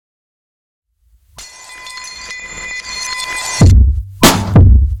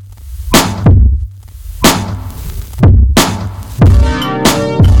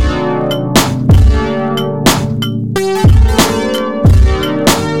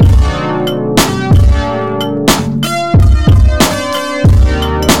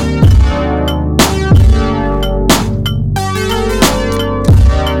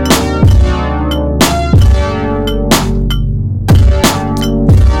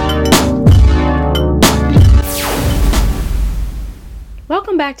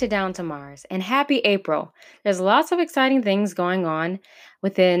Welcome back to Down to Mars and happy April. There's lots of exciting things going on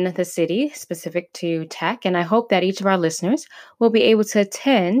within the city specific to tech, and I hope that each of our listeners will be able to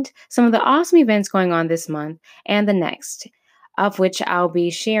attend some of the awesome events going on this month and the next, of which I'll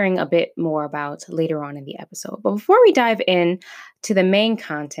be sharing a bit more about later on in the episode. But before we dive in to the main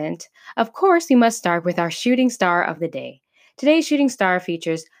content, of course, we must start with our shooting star of the day. Today's shooting star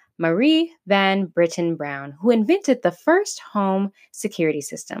features Marie Van Britten Brown, who invented the first home security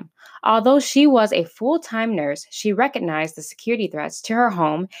system. Although she was a full time nurse, she recognized the security threats to her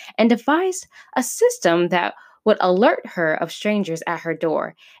home and devised a system that would alert her of strangers at her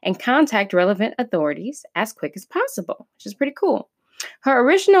door and contact relevant authorities as quick as possible, which is pretty cool. Her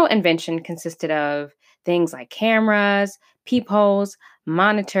original invention consisted of things like cameras, peepholes,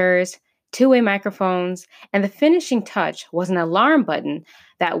 monitors, two-way microphones, and the finishing touch was an alarm button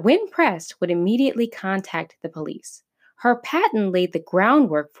that, when pressed, would immediately contact the police. Her patent laid the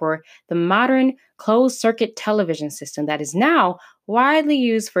groundwork for the modern closed-circuit television system that is now widely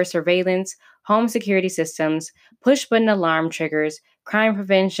used for surveillance, home security systems, push-button alarm triggers, crime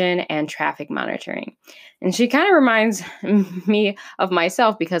prevention, and traffic monitoring. And she kind of reminds me of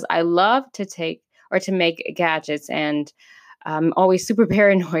myself because I love to take or to make gadgets, and I'm always super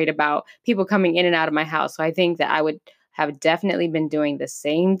paranoid about people coming in and out of my house. So I think that I would have definitely been doing the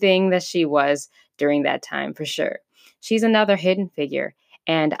same thing that she was during that time for sure. She's another hidden figure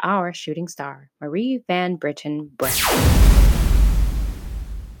and our shooting star, Marie Van Britten Brown.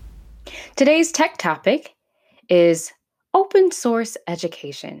 Today's tech topic is open source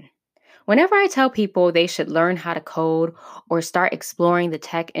education. Whenever I tell people they should learn how to code or start exploring the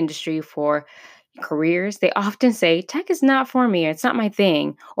tech industry for careers, they often say, tech is not for me, or it's not my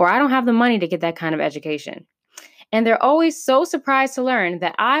thing, or I don't have the money to get that kind of education. And they're always so surprised to learn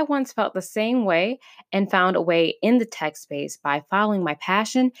that I once felt the same way and found a way in the tech space by following my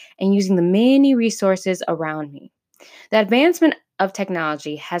passion and using the many resources around me. The advancement of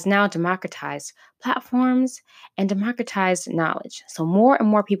technology has now democratized platforms and democratized knowledge. So more and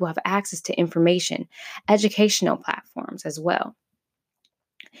more people have access to information, educational platforms as well,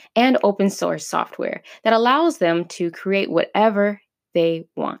 and open source software that allows them to create whatever they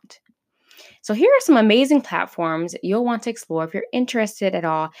want. So here are some amazing platforms you'll want to explore if you're interested at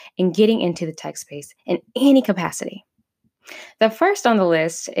all in getting into the tech space in any capacity. The first on the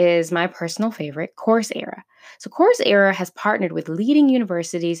list is my personal favorite, Coursera. So Coursera has partnered with leading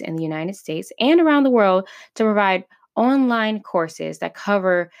universities in the United States and around the world to provide online courses that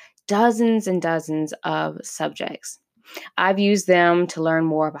cover dozens and dozens of subjects. I've used them to learn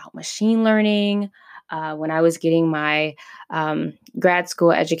more about machine learning. When I was getting my grad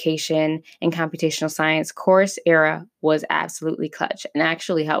school education in computational science, Coursera was absolutely clutch and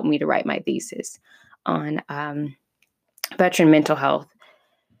actually helped me to write my thesis on veteran mental health.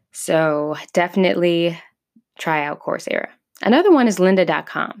 So definitely try out Coursera. Another one is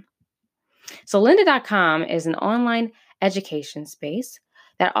lynda.com. So lynda.com is an online education space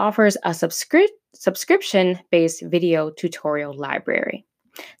that offers a subscription-based video tutorial library.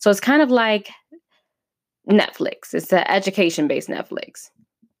 So it's kind of like Netflix. It's an education-based Netflix.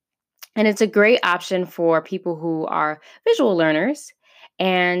 And it's a great option for people who are visual learners.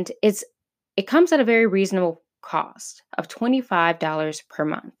 And it comes at a very reasonable cost of $25 per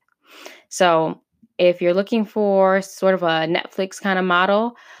month. So if you're looking for sort of a Netflix kind of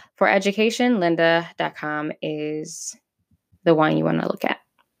model for education, lynda.com is the one you want to look at.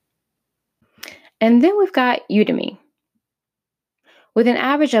 And then we've got Udemy. With an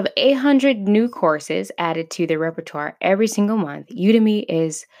average of 800 new courses added to their repertoire every single month, Udemy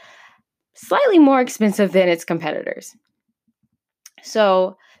is slightly more expensive than its competitors.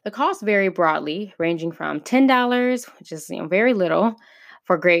 So the costs vary broadly, ranging from $10, which is very little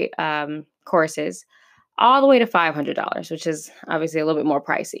for great courses, all the way to $500, which is obviously a little bit more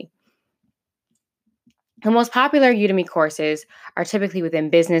pricey. The most popular Udemy courses are typically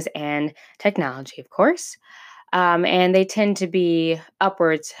within business and technology, of course. And they tend to be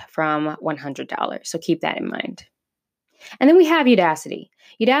upwards from $100. So keep that in mind. And then we have Udacity.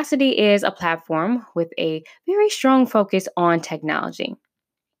 Udacity is a platform with a very strong focus on technology.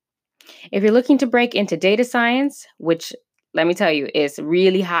 If you're looking to break into data science, which let me tell you is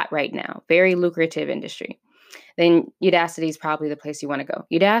really hot right now, very lucrative industry, then Udacity is probably the place you want to go.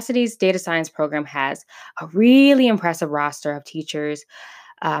 Udacity's data science program has a really impressive roster of teachers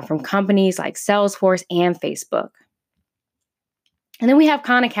from companies like Salesforce and Facebook. And then we have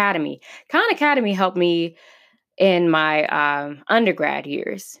Khan Academy. Khan Academy helped me in my undergrad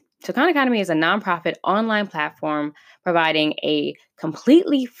years. So Khan Academy is a nonprofit online platform providing a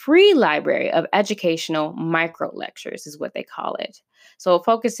completely free library of educational micro lectures, is what they call it. So it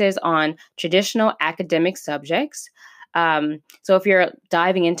focuses on traditional academic subjects. So if you're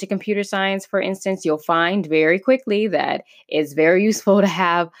diving into computer science, for instance, you'll find very quickly that it's very useful to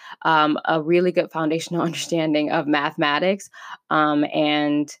have a really good foundational understanding of mathematics.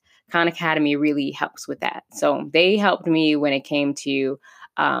 And Khan Academy really helps with that. So they helped me when it came to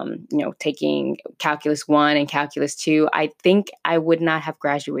taking Calculus 1 and Calculus 2. I think I would not have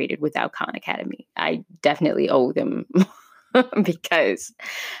graduated without Khan Academy. I definitely owe them because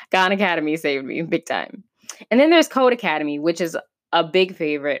Khan Academy saved me big time. And then there's Code Academy, which is a big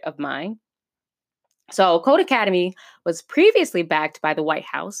favorite of mine. So Code Academy was previously backed by the White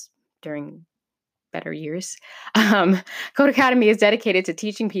House during better years. Code Academy is dedicated to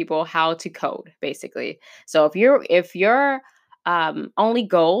teaching people how to code, basically. So if your only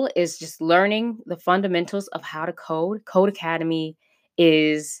goal is just learning the fundamentals of how to code, Code Academy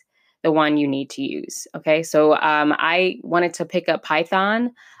is the one you need to use. Okay, so I wanted to pick up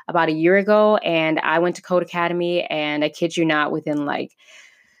Python about a year ago, and I went to Code Academy, and I kid you not, within like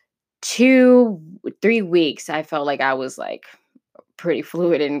 2-3 weeks, I felt like I was like pretty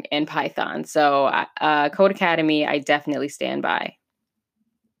fluid in Python. So Code Academy, I definitely stand by.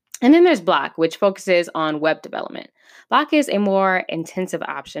 And then there's Block, which focuses on web development. Block is a more intensive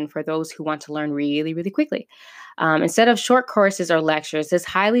option for those who want to learn really, really quickly. Instead of short courses or lectures, this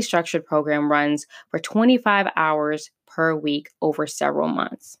highly structured program runs for 25 hours per week over several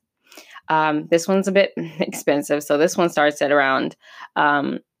months. This one's a bit expensive. So this one starts at around,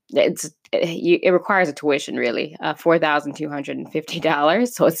 it requires a tuition, really, $4,250.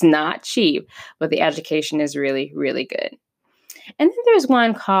 So it's not cheap, but the education is really, really good. And then there's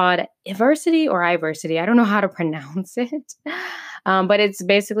one called Iversity or Iversity. I don't know how to pronounce it, but it's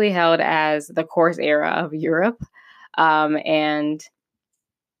basically held as the Coursera of Europe. And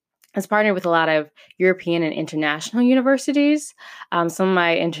it's partnered with a lot of European and international universities. Some of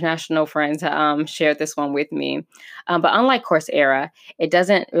my international friends shared this one with me. But unlike Coursera, it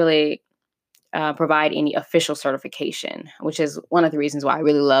doesn't really provide any official certification, which is one of the reasons why I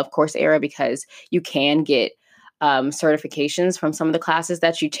really love Coursera, because you can get certifications from some of the classes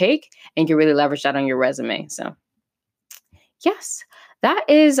that you take, and you really leverage that on your resume. So yes, that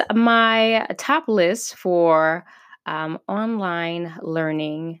is my top list for online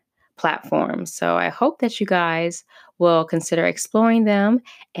learning platforms. So I hope that you guys will consider exploring them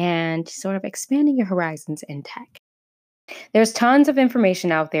and sort of expanding your horizons in tech. There's tons of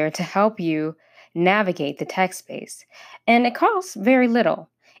information out there to help you navigate the tech space, and it costs very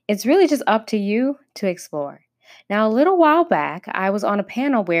little. It's really just up to you to explore. Now, a little while back, I was on a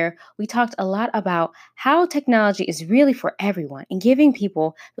panel where we talked a lot about how technology is really for everyone and giving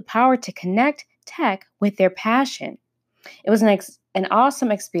people the power to connect tech with their passion. It was an awesome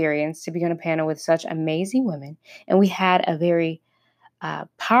experience to be on a panel with such amazing women, and we had a very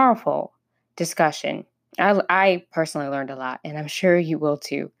powerful discussion. I personally learned a lot, and I'm sure you will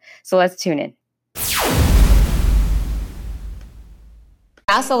too. So let's tune in.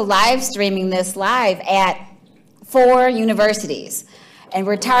 Also live streaming this live at 4 universities. And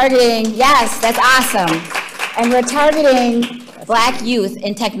we're targeting, yes, that's awesome. And we're targeting Black youth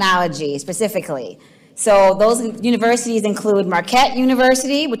in technology specifically. So those universities include Marquette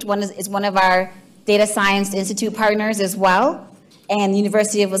University, which is one of our Data Science Institute partners as well, and the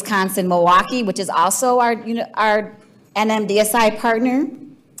University of Wisconsin-Milwaukee, which is also our NMDSI partner,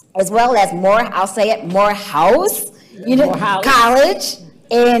 as well as Morehouse College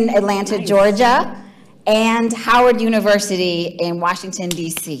in Atlanta, Georgia, and Howard University in Washington,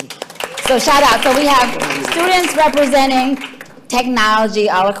 D.C. So shout out. So we have students representing technology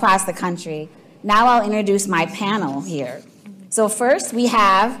all across the country. Now I'll introduce my panel here. So first we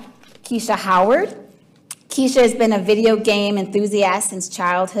have Keisha Howard. Keisha has been a video game enthusiast since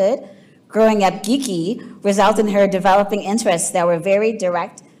childhood. Growing up geeky resulted in her developing interests that were very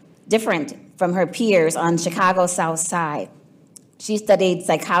different from her peers on Chicago's South Side. She studied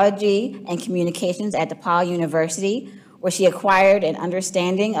psychology and communications at DePaul University, where she acquired an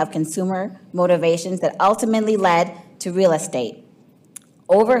understanding of consumer motivations that ultimately led to real estate.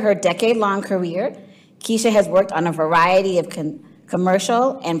 Over her decade-long career, Keisha has worked on a variety of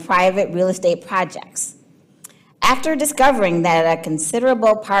commercial and private real estate projects. After discovering that a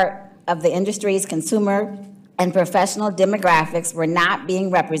considerable part of the industry's consumer and professional demographics were not being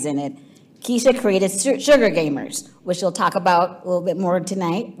represented, Keisha created Sugar Gamers, which she'll talk about a little bit more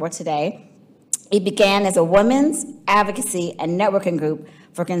tonight or today. It began as a women's advocacy and networking group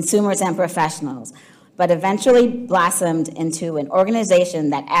for consumers and professionals. but eventually blossomed into an organization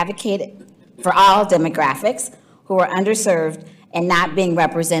that advocated for all demographics who are underserved and not being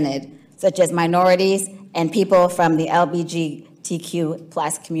represented, such as minorities and people from the LGBTQ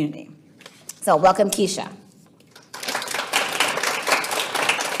plus community. So welcome, Keisha.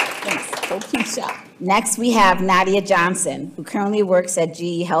 Thanks. So Keisha. Next, we have Nadia Johnson, who currently works at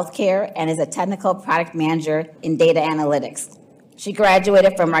GE Healthcare and is a technical product manager in data analytics. She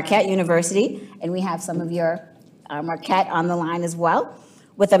graduated from Marquette University, and we have some of your Marquette on the line as well,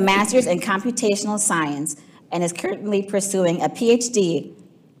 with a master's in computational science, and is currently pursuing a PhD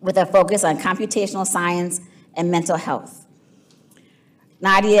with a focus on computational science and mental health.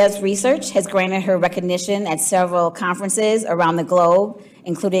 Nadia's research has granted her recognition at several conferences around the globe,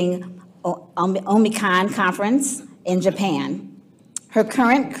 including Omicron Conference in Japan. Her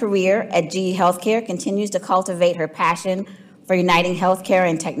current career at GE Healthcare continues to cultivate her passion for uniting healthcare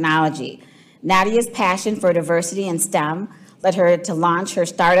and technology. Nadia's passion for diversity and STEM led her to launch her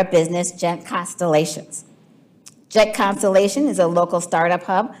startup business, Jet Constellations. Jet Constellation is a local startup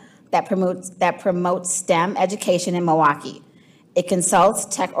hub that promotes STEM education in Milwaukee. It consults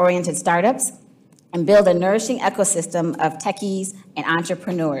tech-oriented startups and builds a nourishing ecosystem of techies and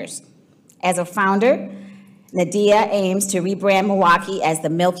entrepreneurs. As a founder, Nadia aims to rebrand Milwaukee as the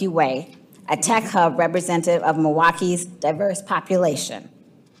Milky Way, a tech hub representative of Milwaukee's diverse population.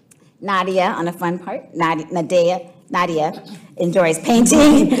 Nadia, on the fun part, Nadia enjoys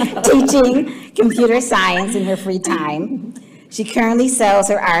painting, teaching computer science in her free time. She currently sells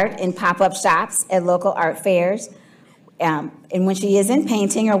her art in pop-up shops at local art fairs. And when she isn't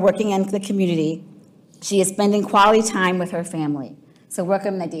painting or working in the community, she is spending quality time with her family. So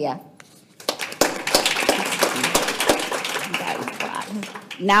welcome, Nadia.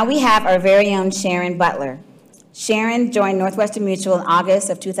 Now we have our very own Sharon Butler. Sharon joined Northwestern Mutual in August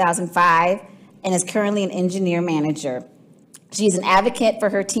of 2005 and is currently an engineer manager. She's an advocate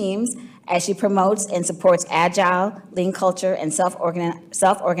for her teams as she promotes and supports agile, lean culture, and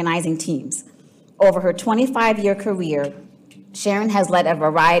self-organizing teams. Over her 25-year career, Sharon has led a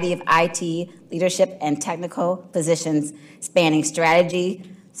variety of IT, leadership, and technical positions spanning strategy,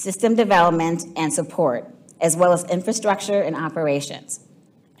 system development, and support, as well as infrastructure and operations.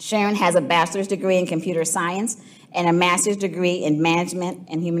 Sharon has a bachelor's degree in computer science and a master's degree in management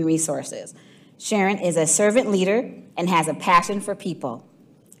and human resources. Sharon is a servant leader and has a passion for people.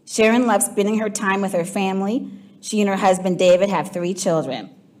 Sharon loves spending her time with her family. She and her husband, David, have 3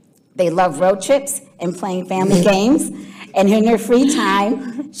 children. They love road trips and playing family games. And in her free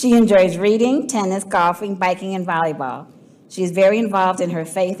time, she enjoys reading, tennis, golfing, biking, and volleyball. She is very involved in her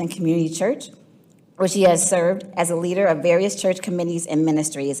faith and community church, where she has served as a leader of various church committees and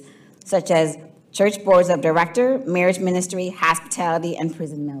ministries, such as church boards of director, marriage ministry, hospitality, and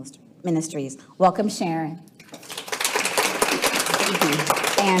prison ministries. Welcome, Sharon.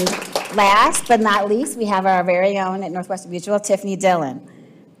 And last but not least, we have our very own at Northwestern Mutual, Tiffany Dillon.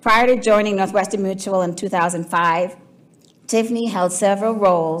 Prior to joining Northwestern Mutual in 2005, Tiffany held several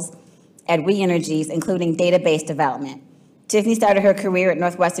roles at We Energies, including database development. Tiffany started her career at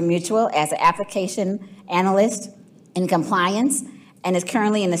Northwestern Mutual as an application analyst in compliance and is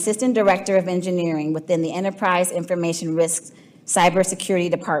currently an assistant director of engineering within the Enterprise Information Risks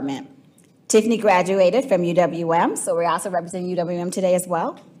Cybersecurity Department. Tiffany graduated from UWM, so we're also representing UWM today as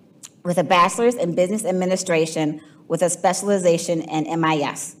well, with a bachelor's in business administration with a specialization in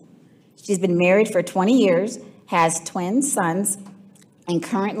MIS. She's been married for 20 years, has twin sons, and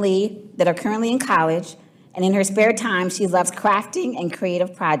that are currently in college. And in her spare time, she loves crafting and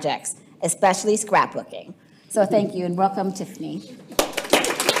creative projects, especially scrapbooking. So thank you, and welcome, Tiffany.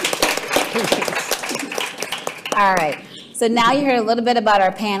 All right, so now you heard a little bit about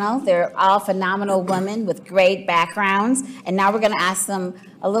our panel. They're all phenomenal women with great backgrounds, and now we're gonna ask them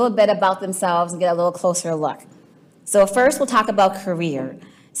a little bit about themselves and get a little closer look. So first, we'll talk about career.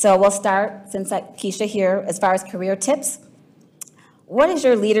 So we'll start, since Keisha here, as far as career tips. What is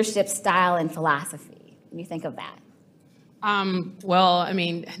your leadership style and philosophy? What do you think of that? Well, I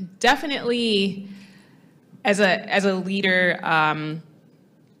mean, definitely as a leader,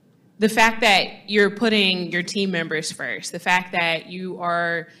 the fact that you're putting your team members first, the fact that you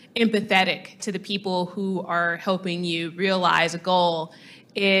are empathetic to the people who are helping you realize a goal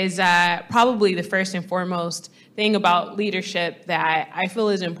is probably the first and foremost thing about leadership that I feel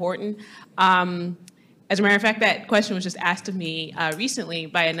is important. As a matter of fact, that question was just asked of me recently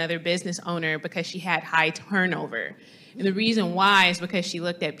by another business owner because she had high turnover. And the reason why is because she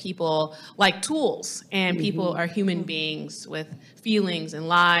looked at people like tools, and people are human beings with feelings and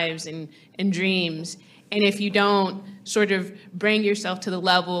lives and dreams. And if you don't sort of bring yourself to the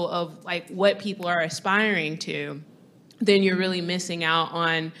level of like what people are aspiring to, then you're really missing out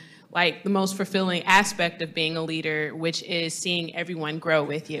on like the most fulfilling aspect of being a leader, which is seeing everyone grow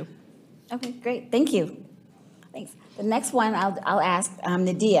with you. Okay, great. Thank you. Thanks. The next one I'll ask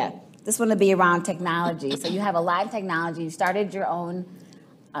Nadia. This one will be around technology. So you have a live technology. You started your own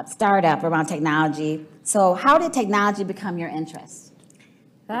startup around technology. So how did technology become your interest?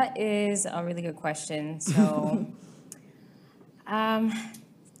 That is a really good question. So,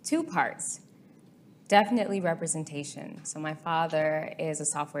 two parts. Definitely representation. So my father is a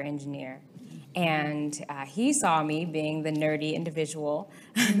software engineer, and he saw me being the nerdy individual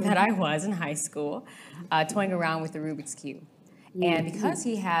that I was in high school, toying around with the Rubik's Cube. And because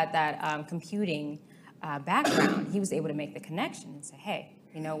he had that computing background, he was able to make the connection and say, hey,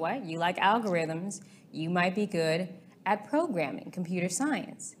 you know what? You like algorithms. You might be good at programming, computer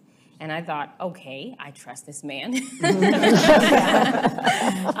science. And I thought, okay, I trust this man.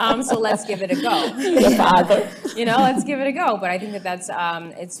 So let's give it a go. Your father. Let's give it a go. But I think that's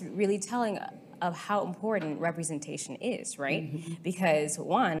it's really telling of how important representation is, right? Because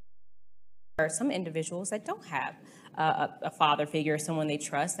one, there are some individuals that don't have a father figure, someone they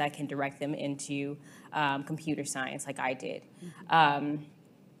trust that can direct them into computer science like I did.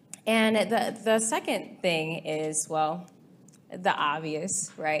 And the second thing is, well, the obvious,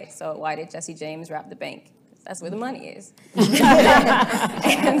 right? So why did Jesse James rob the bank? That's where the money is.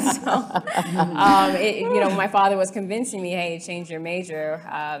 And so, my father was convincing me, hey, change your major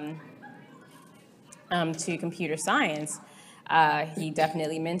to computer science. He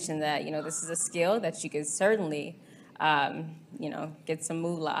definitely mentioned that, this is a skill that you could certainly, get some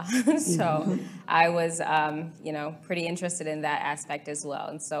moolah. So I was, pretty interested in that aspect as well.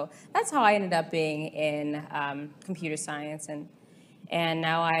 And so that's how I ended up being in computer science. And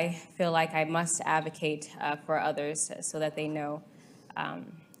now I feel like I must advocate for others so that they know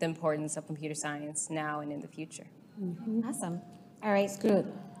the importance of computer science now and in the future. Awesome. All right,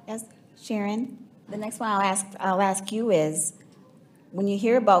 good. Yes, Sharon. The next one I'll ask you is, when you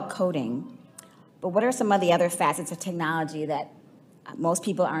hear about coding, but what are some of the other facets of technology that most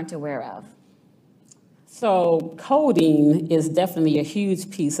people aren't aware of? So coding is definitely a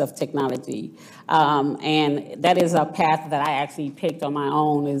huge piece of technology. And that is a path that I actually picked on my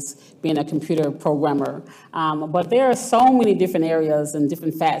own, is being a computer programmer. But there are so many different areas and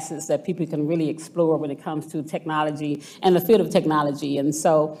different facets that people can really explore when it comes to technology and the field of technology. And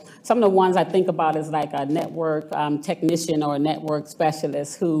so some of the ones I think about is like a network technician or a network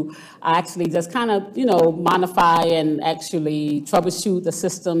specialist who actually just kind of, modify and actually troubleshoot the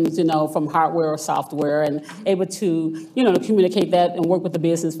systems, from hardware or software, and able to, communicate that and work with the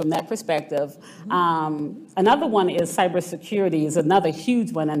business from that perspective. Another one is cybersecurity, is another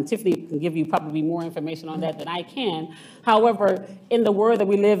huge one, and Tiffany can give you probably more information on that than I can. However, in the world that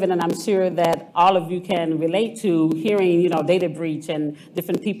we live in, and I'm sure that all of you can relate to hearing, data breach and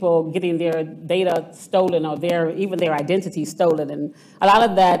different people getting their data stolen or even their identity stolen. And a lot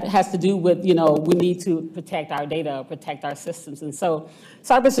of that has to do with, we need to protect our data, protect our systems. And so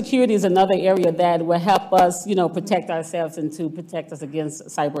cybersecurity is another area that will help us, protect ourselves and to protect us against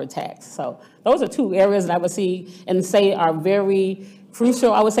cyber attacks. So those are two areas that I would see and say are very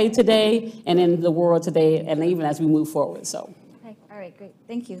crucial, I would say, today and in the world today, and even as we move forward. So. Okay. All right, great.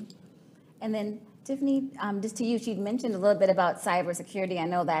 Thank you. And then Tiffany, just to you, she mentioned a little bit about cybersecurity. I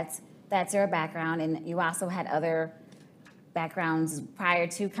know that's your background, and you also had other backgrounds prior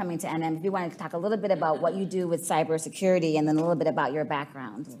to coming to NM. If you want to talk a little bit about what you do with cybersecurity, and then a little bit about your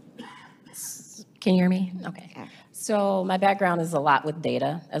background. Can you hear me? Okay. So my background is a lot with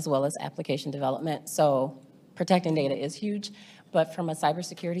data as well as application development. So protecting data is huge. But from a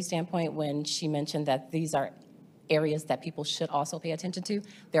cybersecurity standpoint, when she mentioned that these are areas that people should also pay attention to,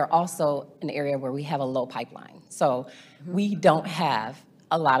 they're also an area where we have a low pipeline. So we don't have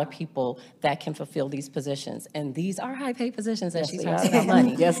a lot of people that can fulfill these positions. And these are high-paid positions, as she talks about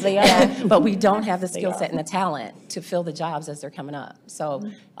money. Yes, they are. But we don't have the skill set and the talent to fill the jobs as they're coming up. So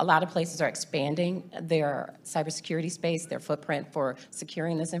a lot of places are expanding their cybersecurity space, their footprint for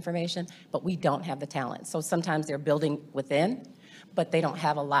securing this information, but we don't have the talent. So sometimes they're building within, but they don't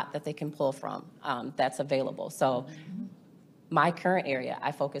have a lot that they can pull from that's available. So my current area,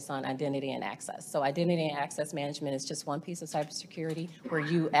 I focus on identity and access. So identity and access management is just one piece of cybersecurity where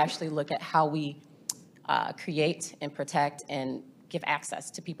you actually look at how we create and protect and give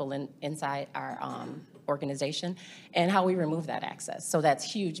access to people inside our organization and how we remove that access. So that's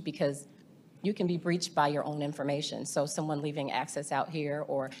huge because you can be breached by your own information. So someone leaving access out here,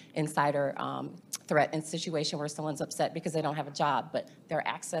 or insider threat in a situation where someone's upset because they don't have a job, but their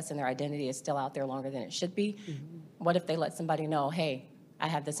access and their identity is still out there longer than it should be. What if they let somebody know, hey, I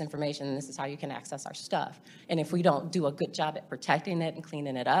have this information and this is how you can access our stuff? And if we don't do a good job at protecting it and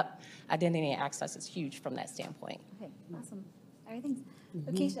cleaning it up, identity and access is huge from that standpoint. Okay, awesome. All right, thanks.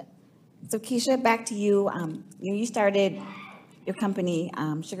 So Keisha, back to you. You started your company,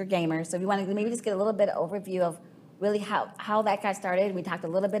 Sugar Gamer. So if you want to maybe just get a little bit of overview of really how that got started. We talked a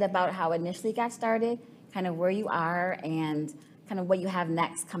little bit about how it initially got started, kind of where you are, and kind of what you have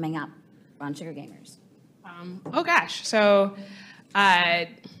next coming up on Sugar Gamers. Oh gosh, so I've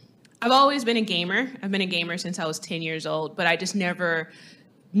always been a gamer. I've been a gamer since I was 10 years old, but I just never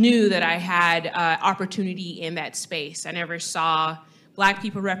knew that I had opportunity in that space. I never saw Black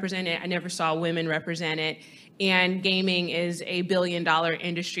people represented. I never saw women represented. And gaming is a billion-dollar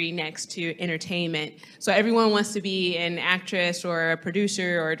industry next to entertainment. So everyone wants to be an actress or a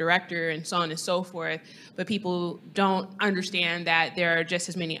producer or a director and so on and so forth, but people don't understand that there are just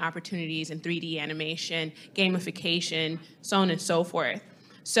as many opportunities in 3D animation, gamification, so on and so forth.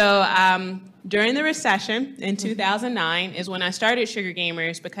 So during the recession in 2009 is when I started Sugar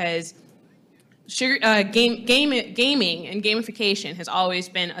Gamers, because gaming and gamification has always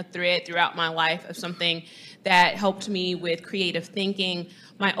been a thread throughout my life of something that helped me with creative thinking.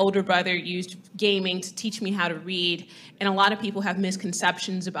 My older brother used gaming to teach me how to read, and a lot of people have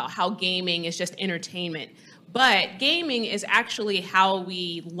misconceptions about how gaming is just entertainment. But gaming is actually how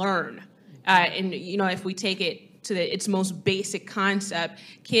we learn. And if we take it to its most basic concept,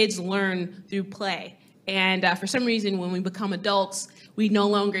 kids learn through play. And for some reason, when we become adults, we no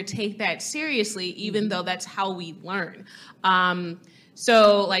longer take that seriously, even though that's how we learn.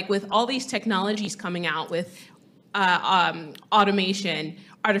 So like with all these technologies coming out with automation,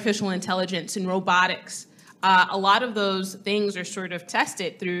 artificial intelligence, and robotics, a lot of those things are sort of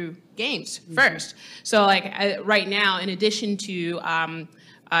tested through games first. So like right now, in addition to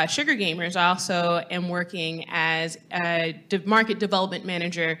Sugar Gamers, I also am working as a market development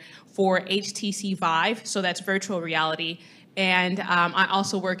manager for HTC Vive, so that's virtual reality. And I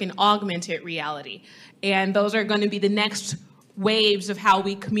also work in augmented reality. And those are going to be the next waves of how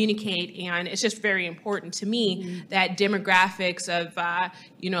we communicate, and it's just very important to me that demographics of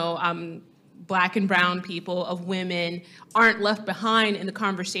Black and brown people, of women, aren't left behind in the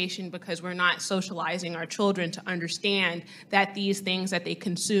conversation, because we're not socializing our children to understand that these things that they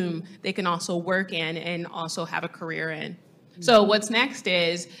consume, they can also work in and also have a career in. So what's next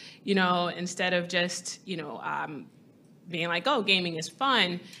is, instead of just being like, oh, gaming is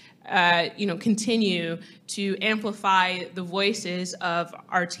fun, continue to amplify the voices of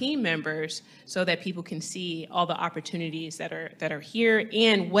our team members so that people can see all the opportunities that are here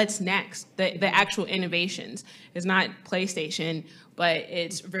and what's next. The actual innovations is not PlayStation, but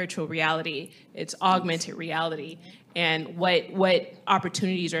it's virtual reality, it's augmented reality, and what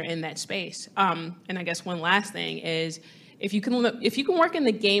opportunities are in that space. And I guess one last thing is, if you can work in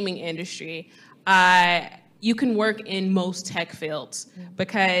the gaming industry, you can work in most tech fields,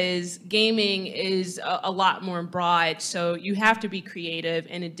 because gaming is a lot more broad. So you have to be creative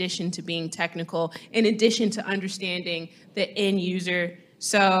in addition to being technical, in addition to understanding the end user.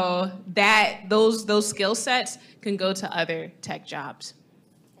 So that those skill sets can go to other tech jobs.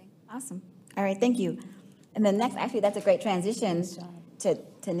 Okay, awesome. All right, thank you. And then next, actually, that's a great transition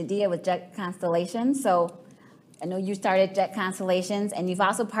to Nadia with Jet Constellations. So I know you started Jet Constellations, and you've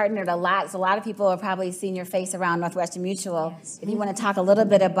also partnered a lot. So a lot of people have probably seen your face around Northwestern Mutual. Yes. If you want to talk a little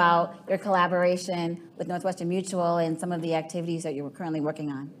bit about your collaboration with Northwestern Mutual and some of the activities that you're currently working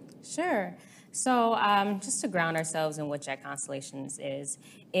on. Sure. So just to ground ourselves in what Jet Constellations is,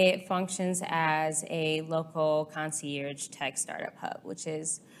 it functions as a local concierge tech startup hub, which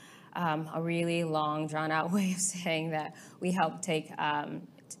is a really long, drawn-out way of saying that we help take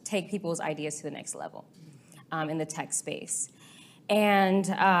people's ideas to the next level in the tech space. And,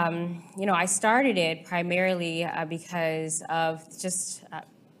 I started it primarily because of just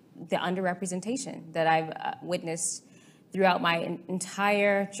the underrepresentation that I've witnessed throughout my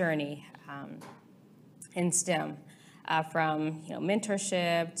entire journey in STEM, from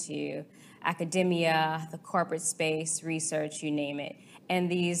mentorship to academia, the corporate space, research, you name it. And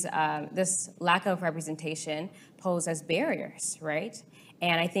this lack of representation pose as barriers, right?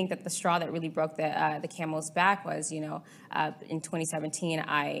 And I think that the straw that really broke the camel's back was, in 2017,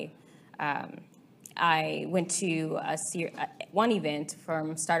 I went to one event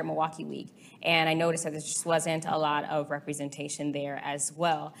from Startup Milwaukee Week, and I noticed that there just wasn't a lot of representation there as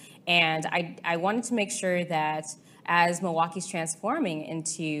well. And I wanted to make sure that as Milwaukee's transforming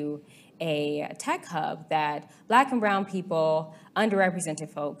into a tech hub, that Black and brown people, underrepresented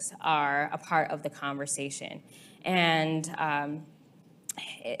folks, are a part of the conversation. And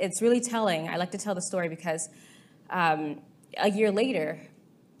it's really telling. I like to tell the story because a year later,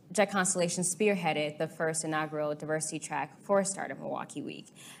 Jet Constellation spearheaded the first inaugural diversity track for Startup Milwaukee Week.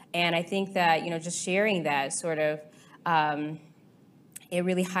 And I think that, just sharing that sort of, it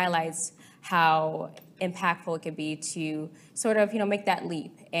really highlights how impactful it could be to sort of, make that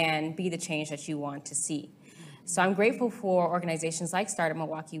leap and be the change that you want to see. So I'm grateful for organizations like Startup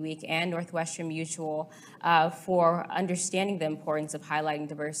Milwaukee Week and Northwestern Mutual for understanding the importance of highlighting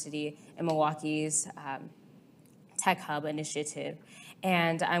diversity in Milwaukee's Tech Hub initiative.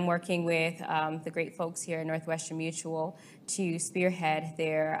 And I'm working with the great folks here at Northwestern Mutual to spearhead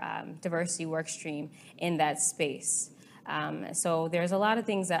their diversity work stream in that space. So there's a lot of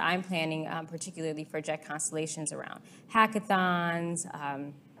things that I'm planning, particularly for Jet Constellations, around hackathons,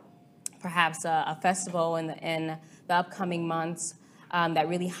 perhaps a festival in the upcoming months that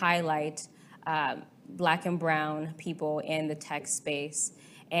really highlight Black and brown people in the tech space.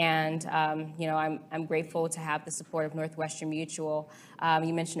 And I'm grateful to have the support of Northwestern Mutual.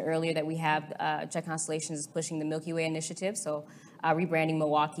 You mentioned earlier that we have Jet Constellations is pushing the Milky Way initiative, so rebranding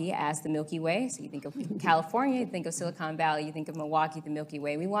Milwaukee as the Milky Way. So you think of California, you think of Silicon Valley, you think of Milwaukee, the Milky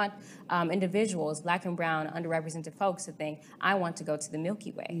Way. We want individuals, Black and brown, underrepresented folks, to think, I want to go to the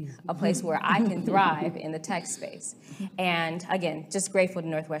Milky Way, a place where I can thrive in the tech space. And again, just grateful to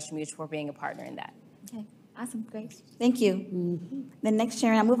Northwestern Mutual for being a partner in that. Okay, awesome, great. Thank you. The next,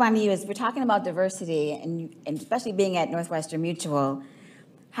 Sharon, I'll move on to you. As we're talking about diversity, and especially being at Northwestern Mutual,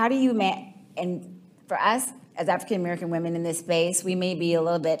 how do you, and for us, as African-American women in this space, we may be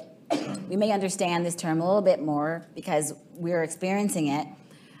we may understand this term a little bit more because we're experiencing it,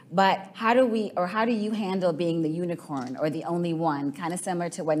 but how do you handle being the unicorn or the only one? Kind of similar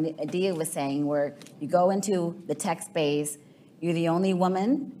to what Adia was saying, where you go into the tech space, you're the only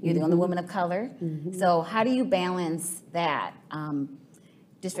woman, you're the only woman of color. So how do you balance that,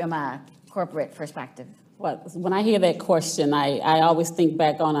 just from a corporate perspective? Well, when I hear that question, I always think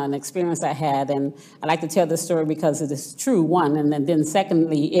back on an experience I had, and I like to tell this story because it is true, one, and then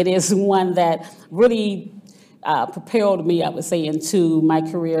secondly, it is one that really propelled me, I would say, into my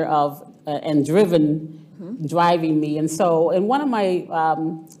career and driving me. And so in one of my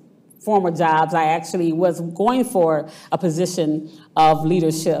former jobs, I actually was going for a position of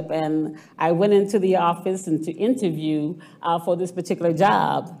leadership, and I went into the office and to interview for this particular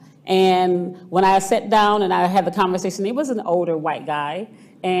job. And when I sat down and I had the conversation, he was an older white guy,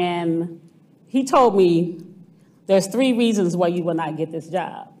 and he told me, there's 3 reasons why you will not get this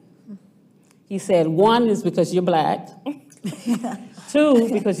job. He said, 1 is because you're Black, 2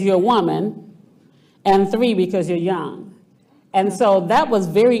 because you're a woman, and 3 because you're young. And so that was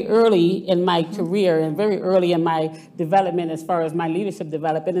very early in my career and very early in my development as far as my leadership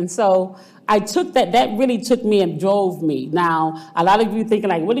development. And so I took that really took me and drove me. Now, a lot of you thinking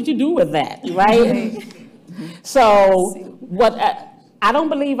like, what did you do with that, right? So I don't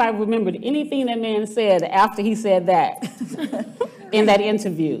believe I remembered anything that man said after he said that in that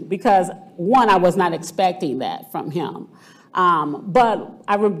interview, because 1, I was not expecting that from him. But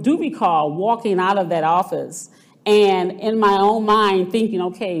I do recall walking out of that office and in my own mind thinking,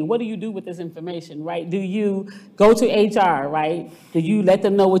 okay, what do you do with this information, right? Do you go to HR, right? Do you let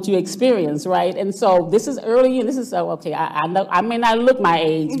them know what you experience, right? And so this is early, and this is, okay, I know I may not look my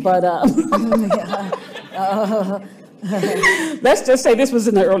age, but let's just say this was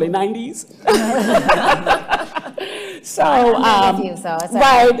in the early 90s. So,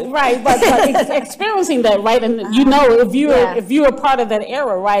 right, but experiencing that, right, and if you're a part of that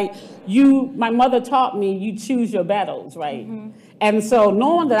era, right, my mother taught me, you choose your battles, right, and so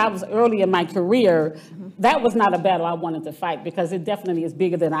knowing that I was early in my career, that was not a battle I wanted to fight because it definitely is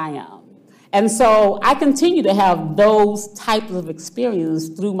bigger than I am, and so I continue to have those types of experience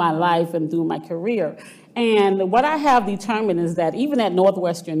through my life and through my career. And what I have determined is that even at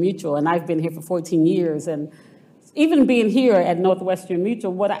Northwestern Mutual, and I've been here for 14 years, and even being here at Northwestern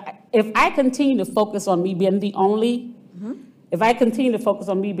Mutual, if I continue to focus on me being the only, if I continue to focus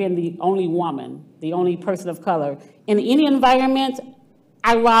on me being the only woman, the only person of color, in any environment,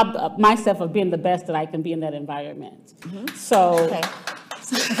 I rob myself of being the best that I can be in that environment. So,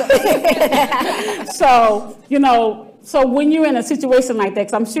 so when you're in a situation like that,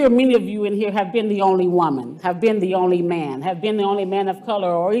 because I'm sure many of you in here have been the only woman, have been the only man, have been the only man of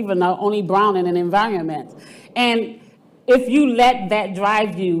color, or even the only brown in an environment. And if you let that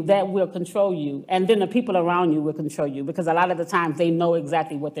drive you, that will control you. And then the people around you will control you, because a lot of the times they know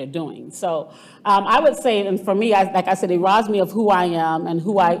exactly what they're doing. So I would say, and for me, like I said, it robs me of who I am and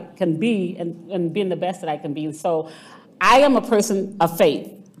who I can be, and being the best that I can be. And so I am a person of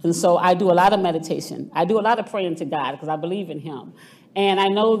faith. And so I do a lot of meditation. I do a lot of praying to God because I believe in him. And I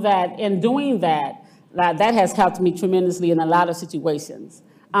know that in doing that, that has helped me tremendously in a lot of situations.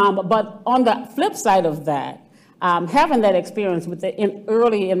 But on the flip side of that, having that experience with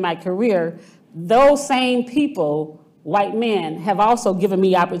early in my career, those same people, white men, have also given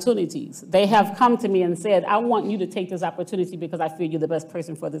me opportunities. They have come to me and said, I want you to take this opportunity because I feel you're the best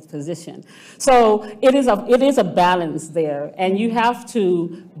person for this position. So it is a balance there, and you have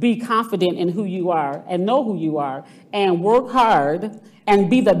to be confident in who you are and know who you are and work hard and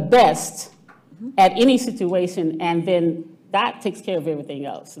be the best at any situation, and then God takes care of everything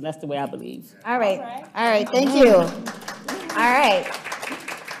else, and that's the way I believe. All right, thank you. All right.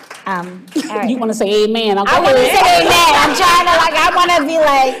 All right. You want to say amen? I want to say amen. I'm trying to I want to be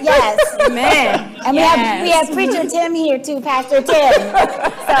like, yes. Amen. And we have Preacher Tim here too, Pastor Tim.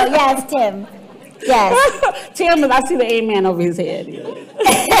 So yes, Tim. Yes. Tim, I see the amen over his head.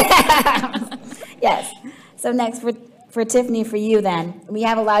 Yes. So next for Tiffany, for you then. We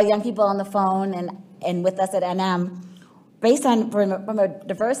have a lot of young people on the phone and with us at NM. Based on, from a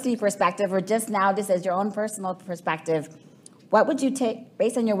diversity perspective, or just as your own personal perspective, what would you take,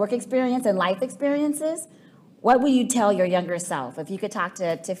 based on your work experience and life experiences, what would you tell your younger self? If you could talk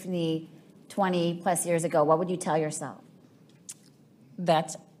to Tiffany 20 plus years ago, what would you tell yourself?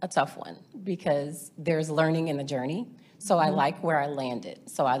 That's a tough one because there's learning in the journey. So I like where I landed.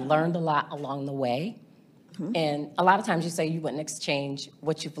 So I learned a lot along the way. And a lot of times you say you wouldn't exchange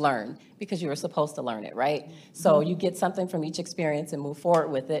what you've learned because you were supposed to learn it, right? So you get something from each experience and move forward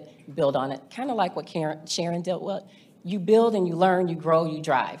with it, build on it, kind of like what Sharon did. Well, you build and you learn, you grow, you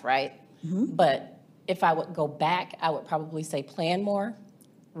drive, right? But if I would go back, I would probably say plan more,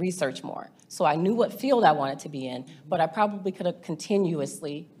 research more. So I knew what field I wanted to be in, but I probably could have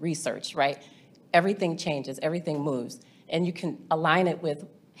continuously researched, right? Everything changes, everything moves, and you can align it with,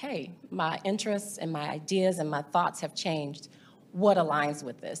 hey, my interests and my ideas and my thoughts have changed. What aligns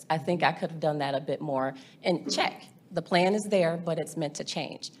with this? I think I could have done that a bit more. And check, the plan is there, but it's meant to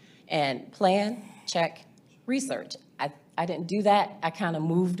change. And plan, check, research. I didn't do that. I kind of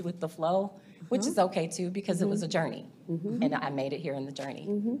moved with the flow, which is okay too, because it was a journey. And I made it here in the journey.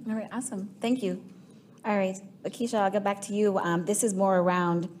 All right, awesome. Thank you. All right, Lakeisha, I'll get back to you. This is more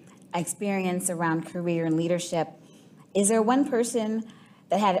around experience around career and leadership. Is there one person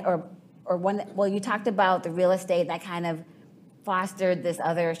that had, or one, well, you talked about the real estate that kind of fostered this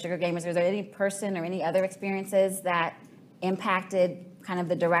other Sugar Gamers. Is there any person or any other experiences that impacted kind of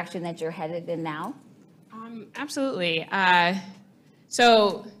the direction that you're headed in now? Absolutely.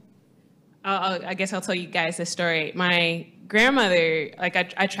 So I guess I'll tell you guys this story. My grandmother, like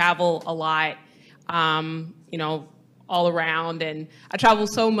I travel a lot, all around, and I travel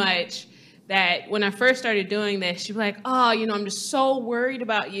so much that when I first started doing this, she'd be like, oh, I'm just so worried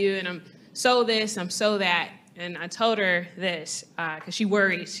about you, and I'm so this, I'm so that. And I told her this, because she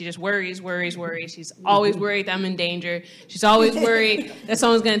worries. She just worries. She's always worried that I'm in danger. She's always worried that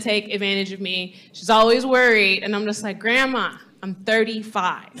someone's going to take advantage of me. She's always worried. And I'm just like, Grandma, I'm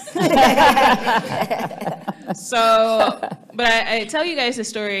 35. But I tell you guys this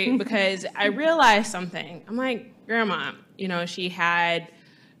story because I realized something. I'm like, Grandma, she had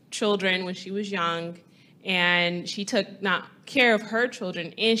children when she was young, and she took not care of her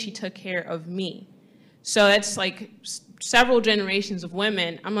children, and she took care of me. So that's like several generations of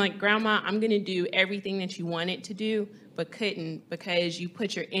women. I'm like, Grandma, I'm going to do everything that you wanted to do, but couldn't because you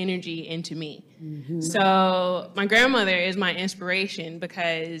put your energy into me. So my grandmother is my inspiration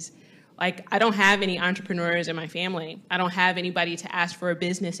because, like, I don't have any entrepreneurs in my family. I don't have anybody to ask for a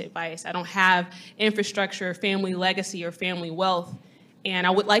business advice. I don't have infrastructure, family legacy, or family wealth. And I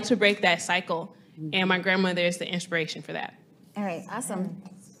would like to break that cycle. And my grandmother is the inspiration for that. All right, awesome.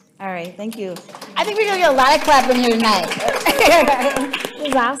 All right, thank you. I think we're going to get a lot of clapping here tonight. This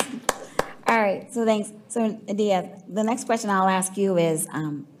is awesome. All right, so thanks. So, Adia, the next question I'll ask you is,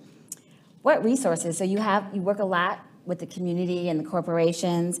 what resources? So you work a lot with the community and the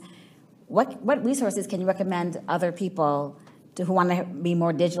corporations. What resources can you recommend other people who want to be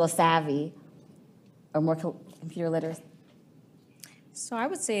more digital savvy or more computer literate? So I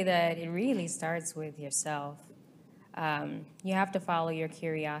would say that it really starts with yourself. You have to follow your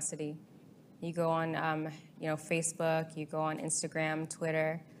curiosity. You go on, Facebook, you go on Instagram,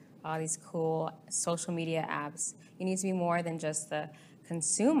 Twitter, all these cool social media apps. You need to be more than just the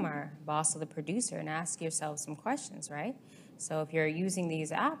consumer, but also the producer, and ask yourself some questions, right? So if you're using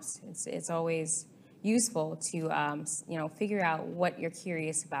these apps, it's always useful to figure out what you're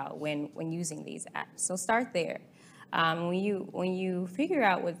curious about when using these apps. So start there. When you figure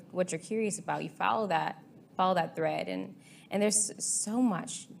out what you're curious about, you follow that thread, and there's so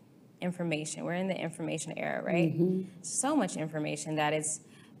much information. We're in the information era, right? So much information that is.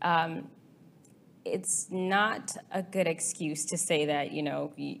 It's not a good excuse to say that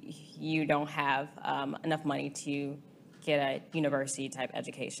you don't have enough money to get a university type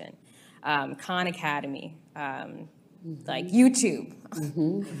education. Khan Academy, like YouTube.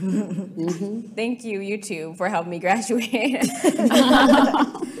 Thank you, YouTube, for helping me graduate.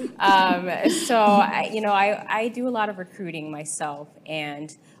 I do a lot of recruiting myself,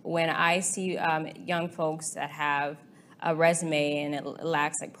 and when I see young folks that have a resume and it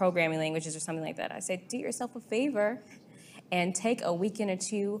lacks like programming languages or something like that, I say, do yourself a favor and take a weekend or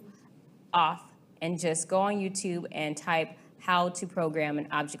two off and just go on YouTube and type how to program an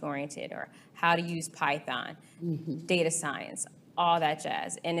object-oriented or how to use Python, data science, all that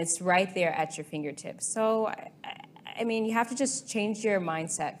jazz. And it's right there at your fingertips. So, I mean, you have to just change your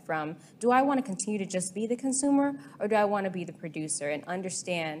mindset from, do I want to continue to just be the consumer, or do I want to be the producer and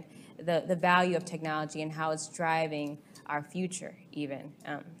understand the value of technology and how it's driving our future even.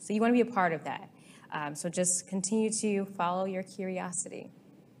 So you want to be a part of that. So just continue to follow your curiosity.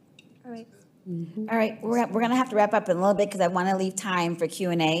 All right. All right, we're going to have to wrap up in a little bit because I want to leave time for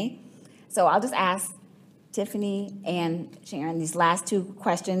Q&A. So I'll just ask Tiffany and Sharon these last two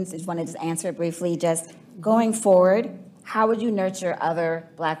questions. I just want to just answer it briefly. Just going forward, how would you nurture other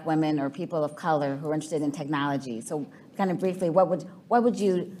Black women or people of color who are interested in technology? So kind of briefly, what would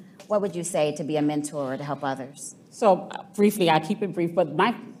you say to be a mentor or to help others? So briefly, I keep it brief, but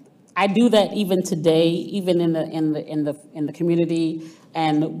I do that even today, even in the community.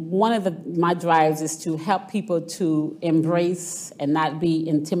 And one of my drives is to help people to embrace and not be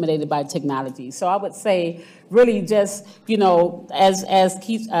intimidated by technology. So I would say, really, just as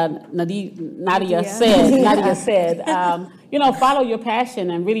Keith, Nadia said, follow your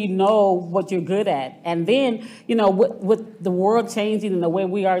passion and really know what you're good at. And then, with the world changing and the way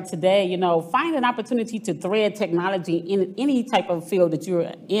we are today, find an opportunity to thread technology in any type of field that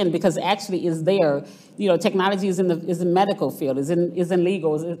you're in, because it actually is there. Technology is in the medical field, is in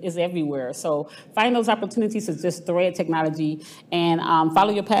legal, is everywhere. So find those opportunities to just thread technology and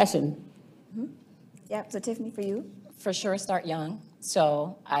follow your passion. Yeah, so Tiffany, for you? For sure, start young.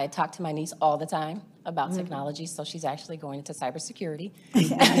 So I talk to my niece all the time about technology, so she's actually going into cybersecurity.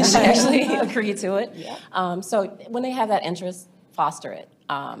 She actually agreed to it. Yeah. So when they have that interest, foster it.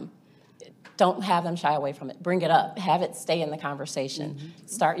 Don't have them shy away from it. Bring it up. Have it stay in the conversation.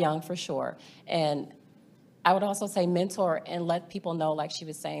 Start young for sure. And I would also say mentor and let people know, like she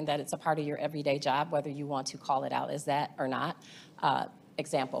was saying, that it's a part of your everyday job, whether you want to call it out as that or not.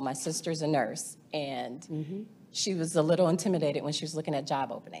 Example, my sister's a nurse, and she was a little intimidated when she was looking at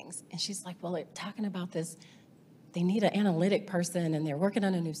job openings. And she's like, well, they're talking about this, they need an analytic person, and they're working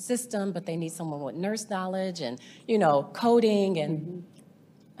on a new system, but they need someone with nurse knowledge and, coding. And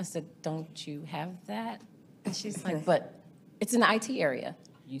I said, don't you have that? And she's like, but it's an IT area.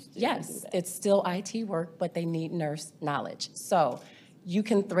 Yes, it's still IT work, but they need nurse knowledge. So you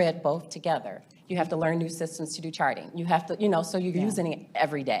can thread both together. You have to learn new systems to do charting. You have to, so you're using it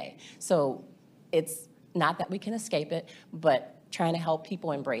every day. So it's not that we can escape it, but trying to help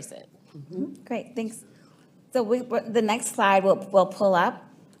people embrace it. Great, thanks. So the next slide we'll pull up.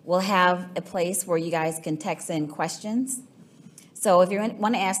 We'll have a place where you guys can text in questions. So if you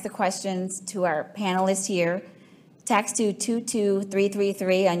want to ask the questions to our panelists here, text to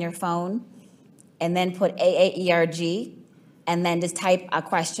 22333 on your phone, and then put AAERG, and then just type a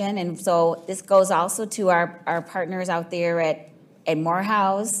question. And so this goes also to our partners out there at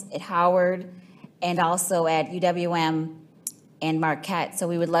Morehouse, at Howard, and also at UWM and Marquette. So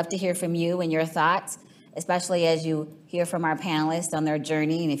we would love to hear from you and your thoughts, especially as you hear from our panelists on their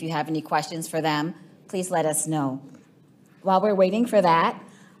journey. And if you have any questions for them, please let us know. While we're waiting for that,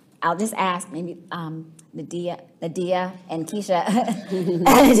 I'll just ask maybe Nadia and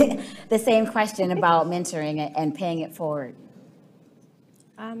Keisha the same question about mentoring and paying it forward.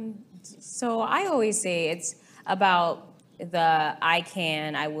 So I always say it's about the I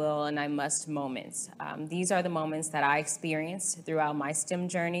can, I will, and I must moments. These are the moments that I experienced throughout my STEM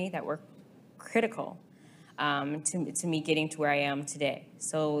journey that were critical to me getting to where I am today.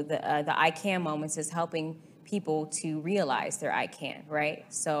 So the I can moments is helping people to realize their I can, right?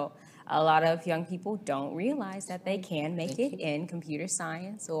 So a lot of young people don't realize that they can make it in computer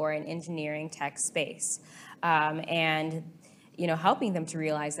science or in engineering tech space. And helping them to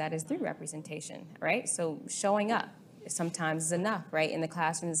realize that is through representation, right? So showing up sometimes is enough, right? In the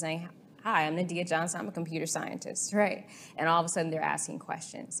classroom, saying, hi, I'm Nadia Johnson, I'm a computer scientist, right? And all of a sudden they're asking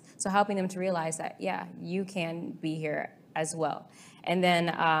questions. So helping them to realize that, yeah, you can be here as well. And then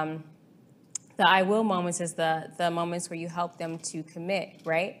the I will moments is the moments where you help them to commit,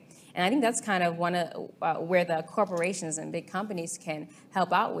 right? And I think that's kind of one of where the corporations and big companies can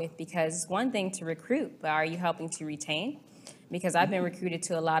help out with, because it's one thing to recruit, but are you helping to retain? Because I've been recruited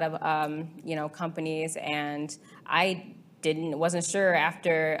to a lot of companies, and I wasn't sure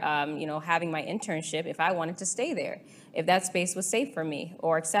after having my internship if I wanted to stay there, if that space was safe for me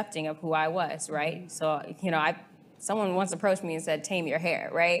or accepting of who I was, right? So someone once approached me and said, tame your hair,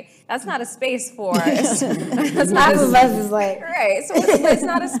 right? That's not a space for us. That's not Half of us is like, right. So it's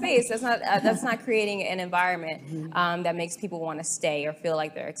not a space. That's not creating an environment that makes people want to stay or feel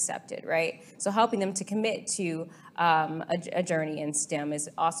like they're accepted, right? So helping them to commit to a journey in STEM is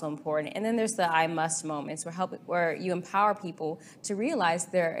also important. And then there's the I must moments where you empower people to realize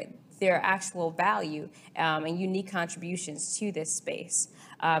their actual value and unique contributions to this space.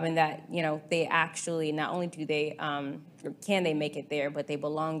 And that, they actually, not only can they make it there, but they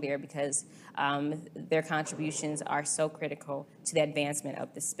belong there because their contributions are so critical to the advancement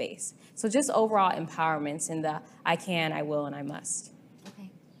of the space. So just overall empowerments in the I can, I will, and I must. okay,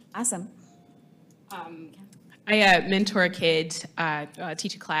 awesome. I mentor kids,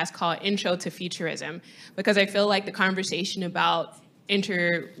 teach a class called Intro to Futurism, because I feel like the conversation about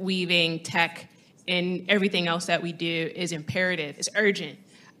interweaving tech and everything else that we do is imperative, it's urgent.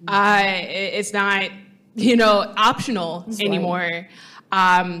 It's not, optional anymore.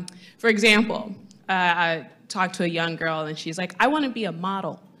 For example, I talked to a young girl and she's like, I want to be a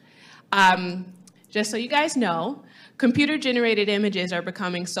model. Just so you guys know, computer-generated images are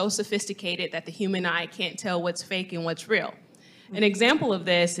becoming so sophisticated that the human eye can't tell what's fake and what's real. An example of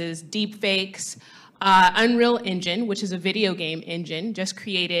this is deepfakes. Unreal Engine, which is a video game engine, just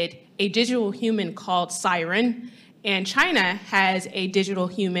created a digital human called Siren. And China has a digital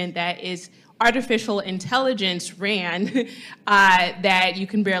human that is artificial intelligence ran that you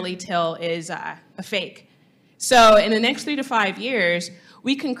can barely tell is a fake. So in the next 3 to 5 years,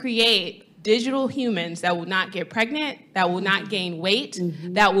 we can create digital humans that will not get pregnant, that will not gain weight,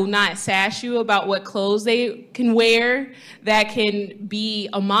 that will not sass you about what clothes they can wear, that can be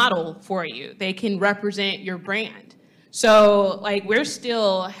a model for you. They can represent your brand. So we're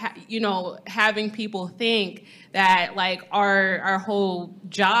still, having people think that our whole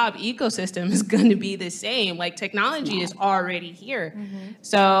job ecosystem is going to be the same. Technology is already here.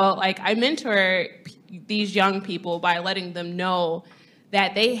 So I mentor these young people by letting them know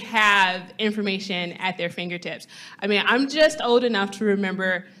that they have information at their fingertips. I mean, I'm just old enough to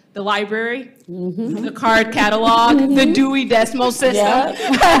remember the library, the card catalog, the Dewey Decimal System.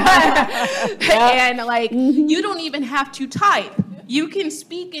 And you don't even have to type. You can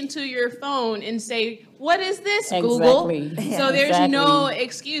speak into your phone and say, what is this, Google? So there's no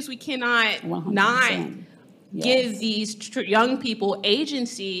excuse. We cannot 100%. not give these young people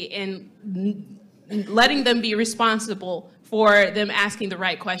agency and letting them be responsible for them asking the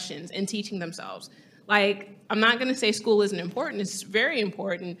right questions and teaching themselves. I'm not going to say school isn't important. It's very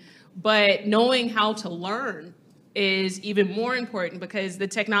important. But knowing how to learn is even more important because the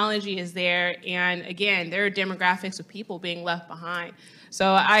technology is there. And again, there are demographics of people being left behind.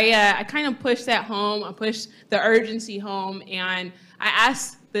 So I kind of push that home. I push the urgency home. And I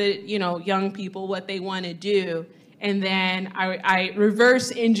ask the young people what they want to do. And then I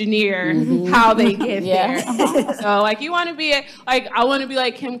reverse engineer how they get there. So you want to be I want to be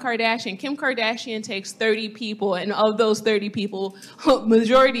like Kim Kardashian. Kim Kardashian takes 30 people, and of those 30 people,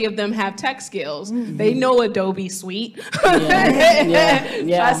 majority of them have tech skills. They know Adobe Suite.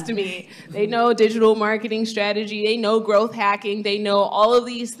 Trust me. They know digital marketing strategy. They know growth hacking. They know all of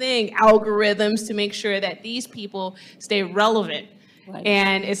these things, algorithms to make sure that these people stay relevant. Right.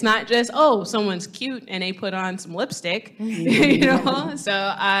 And it's not just, someone's cute and they put on some lipstick,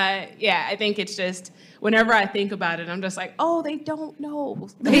 So, I think it's just, whenever I think about it, I'm just like, they don't know.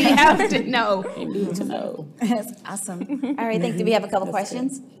 They have to know. They need to know. That's awesome. All right, do we have a couple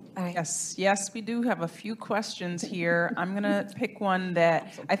questions? All right. Yes, we do have a few questions here. I'm going to pick one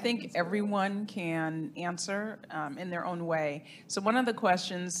that I think everyone can answer in their own way. So one of the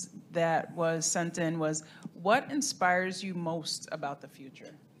questions that was sent in was, what inspires you most about the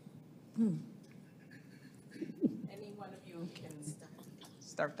future? Any one of you can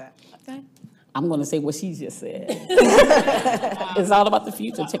start that. Okay. I'm going to say what she just said. It's all about the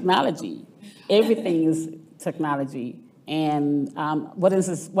future, technology. Everything is technology. And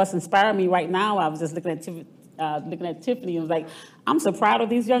what's inspiring me right now, I was just looking at looking at Tiffany and was like, I'm so proud of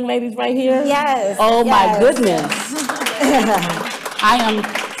these young ladies right here. Yes. Oh my yes. goodness.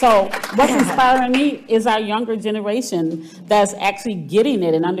 So what's inspiring me is our younger generation that's actually getting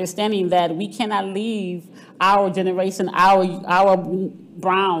it and understanding that we cannot leave our generation, our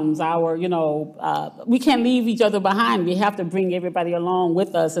Browns, we can't leave each other behind. We have to bring everybody along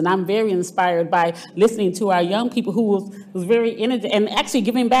with us. And I'm very inspired by listening to our young people who was very energetic and actually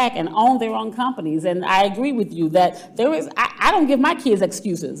giving back and own their own companies. And I agree with you that I don't give my kids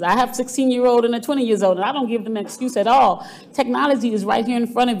excuses. I have a 16-year-old and a 20-year-old, and I don't give them an excuse at all. Technology is right here in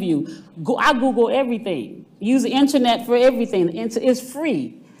front of you. I Google everything. Use the internet for everything. It's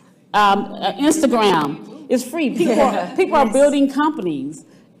free. Instagram. It's free. People are building companies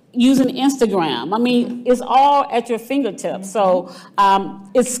using Instagram. I mean, it's all at your fingertips. So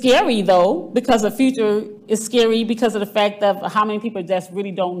it's scary, though, because the future is scary because of the fact of how many people just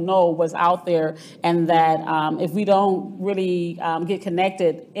really don't know what's out there, and that if we don't really get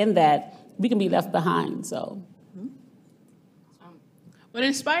connected in that, we can be left behind. So, what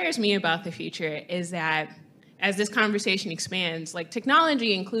inspires me about the future is that as this conversation expands, like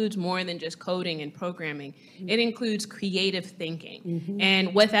technology includes more than just coding and programming. It includes creative thinking.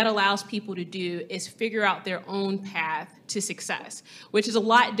 And what that allows people to do is figure out their own path to success, which is a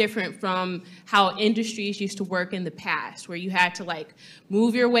lot different from how industries used to work in the past, where you had to like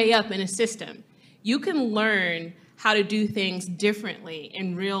move your way up in a system. You can learn how to do things differently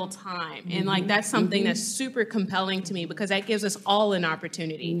in real time. And like, that's something that's super compelling to me because that gives us all an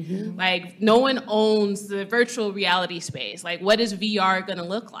opportunity. Like, no one owns the virtual reality space. Like, what is VR gonna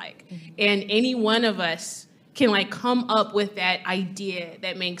look like? And any one of us can like come up with that idea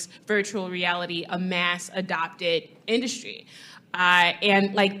that makes virtual reality a mass adopted industry.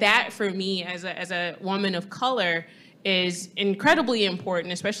 And like that for me as a woman of color is incredibly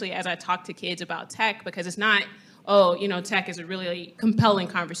important, especially as I talk to kids about tech, because it's not, oh, tech is a really compelling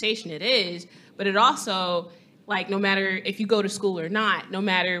conversation. It is, but it also, like, no matter if you go to school or not, no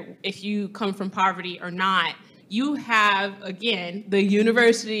matter if you come from poverty or not, you have, again, the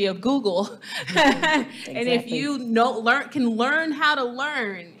University of Google. And if you can learn how to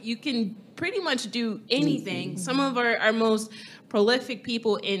learn, you can pretty much do anything. Some of our most prolific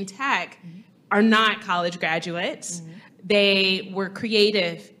people in tech are not college graduates. They were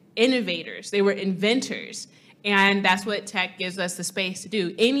creative innovators. They were inventors. And that's what tech gives us the space to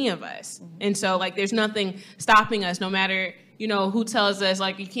do, any of us. And so, like, there's nothing stopping us, no matter, who tells us,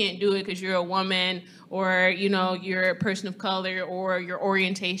 like, you can't do it because you're a woman or, you're a person of color or your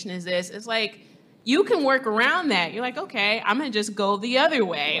orientation is this. It's like, you can work around that. You're like, okay, I'm going to just go the other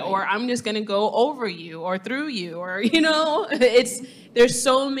way, or I'm just going to go over you or through you, or, there's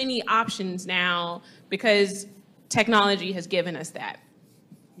so many options now because technology has given us that.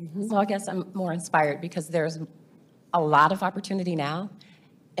 So I guess I'm more inspired because there's a lot of opportunity now,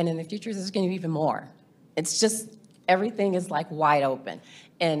 and in the future there's going to be even more. It's just everything is like wide open,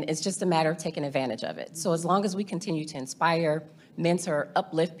 and it's just a matter of taking advantage of it. So as long as we continue to inspire, mentor,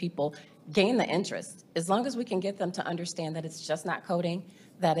 uplift people, gain the interest, as long as we can get them to understand that it's just not coding,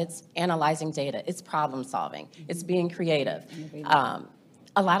 that it's analyzing data, it's problem solving, it's being creative.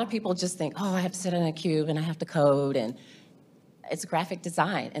 A lot of people just think, oh, I have to sit in a cube and I have to code, and it's graphic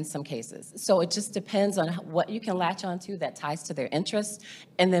design in some cases. So it just depends on what you can latch onto that ties to their interests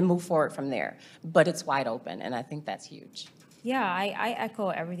and then move forward from there. But it's wide open, and I think that's huge. Yeah, I echo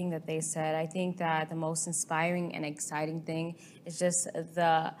everything that they said. I think that the most inspiring and exciting thing is just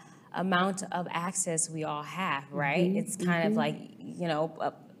the amount of access we all have, right? It's kind of like,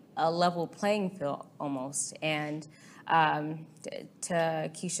 a level playing field almost. And to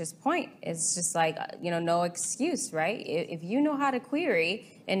Keisha's point, it's just like, no excuse, right? If you know how to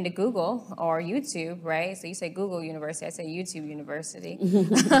query into Google or YouTube, right? So you say Google University, I say YouTube University.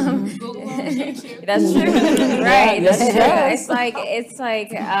 Google on YouTube. That's true, right? That's true. It's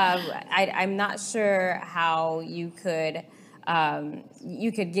like I'm not sure how you could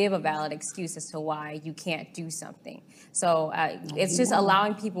give a valid excuse as to why you can't do something. So it's just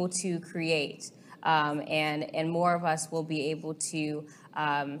allowing people to create. And more of us will be able to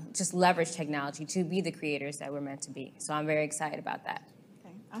just leverage technology to be the creators that we're meant to be. So I'm very excited about that.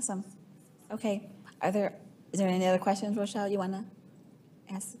 Okay, awesome. Okay, is there any other questions, Rochelle, you want to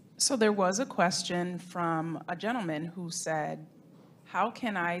ask? So there was a question from a gentleman who said, how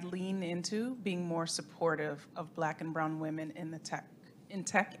can I lean into being more supportive of Black and brown women in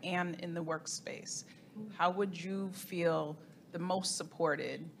tech and in the workspace? How would you feel the most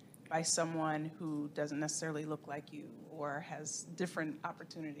supported by someone who doesn't necessarily look like you or has different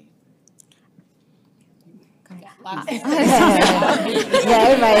opportunity? Yeah,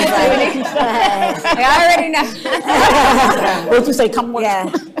 everybody's like, I already know. What you say, come on? yeah.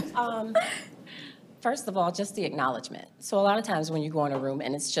 First of all, just the acknowledgement. So a lot of times when you go in a room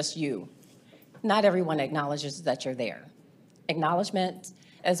and it's just you, not everyone acknowledges that you're there. Acknowledgement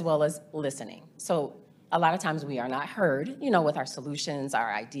as well as listening. So a lot of times we are not heard, with our solutions,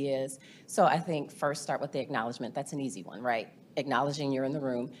 our ideas. So I think first start with the acknowledgement. That's an easy one, right? Acknowledging you're in the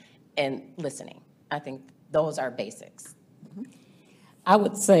room and listening. I think those are basics. I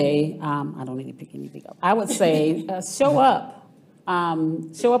would say, I don't need to pick anything up. I would say show up.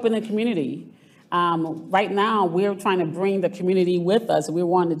 Show up in the community. Right now, we're trying to bring the community with us. We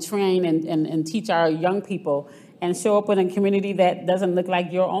want to train and teach our young people and show up in a community that doesn't look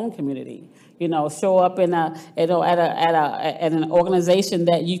like your own community. Show up in at an organization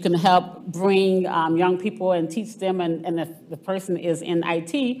that you can help bring young people and teach them. And if the person is in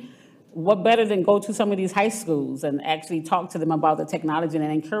IT, what better than go to some of these high schools and actually talk to them about the technology and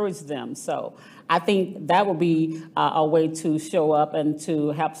encourage them? So I think that would be a way to show up and to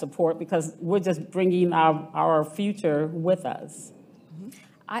help support, because we're just bringing our future with us.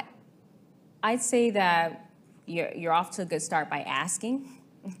 I'd say that you're off to a good start by asking,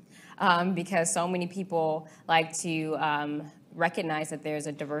 because so many people like to recognize that there's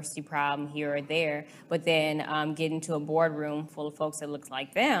a diversity problem here or there, but then get into a boardroom full of folks that look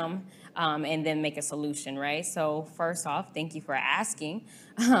like them, and then make a solution, right? So first off, thank you for asking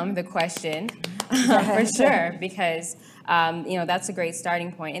the question, for sure, because that's a great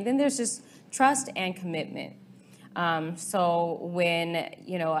starting point. And then there's just trust and commitment. So when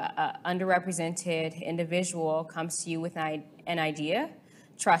an underrepresented individual comes to you with an idea,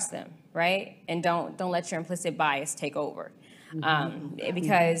 trust them, right? And don't let your implicit bias take over.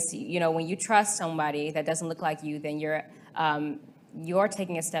 Because when you trust somebody that doesn't look like you, then you're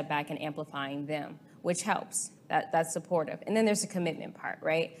taking a step back and amplifying them, which helps. That's supportive. And then there's the commitment part,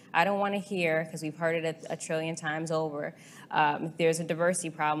 right? I don't want to hear, because we've heard it a trillion times over, there's a diversity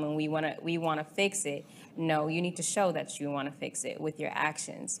problem and we want to fix it. No, you need to show that you want to fix it with your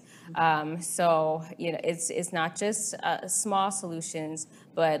actions. So it's not just small solutions,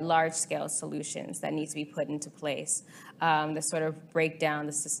 but large-scale solutions that need to be put into place that sort of break down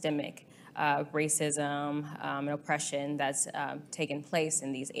the systemic racism and oppression that's taken place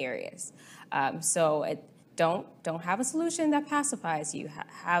in these areas. Don't have a solution that pacifies you.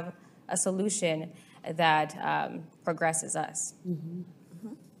 Have a solution that progresses us.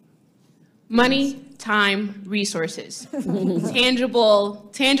 Money, time, resources, tangible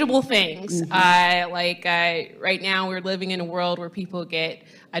things. Right now we're living in a world where people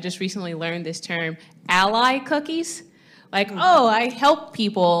I just recently learned this term, ally cookies. I help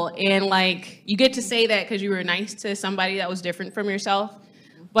people, and you get to say that because you were nice to somebody that was different from yourself.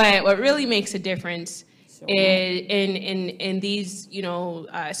 But what really makes a difference is in these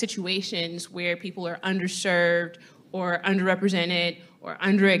situations where people are underserved or underrepresented or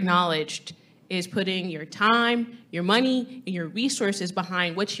underacknowledged, is putting your time, your money, and your resources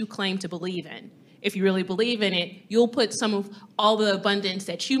behind what you claim to believe in. If you really believe in it, you'll put some of all the abundance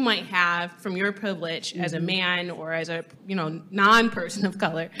that you might have from your privilege as a man or as a non-person of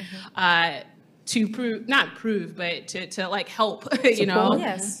color to help,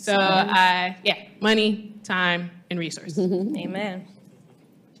 Yes. So money, time, and resources. Amen.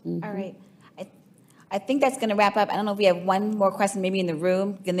 All right. I think that's going to wrap up. I don't know if we have one more question maybe in the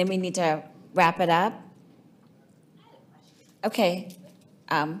room, and then we need to wrap it up. Okay.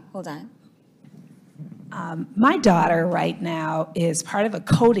 Hold on. My daughter right now is part of a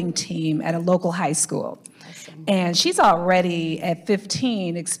coding team at a local high school. And she's already at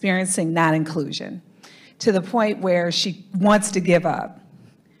 15 experiencing non-inclusion to the point where she wants to give up.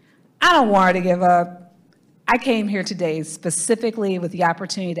 I don't want her to give up. I came here today specifically with the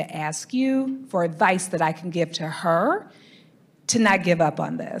opportunity to ask you for advice that I can give to her to not give up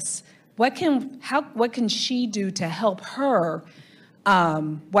on this. What can she do to help her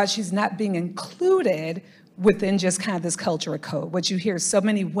while she's not being included within just kind of this culture of code, which you hear so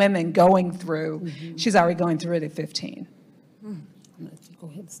many women going through? She's already going through it at 15.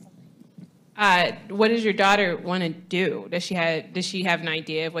 What does your daughter want to do? Does she have an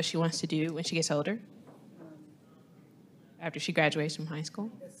idea of what she wants to do when she gets older? After she graduates from high school?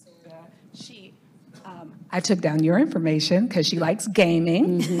 I took down your information because she likes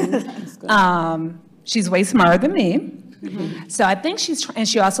gaming. She's way smarter than me. So I think and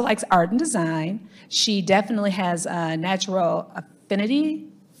she also likes art and design. She definitely has a natural affinity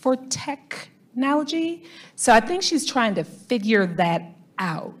for technology. So I think she's trying to figure that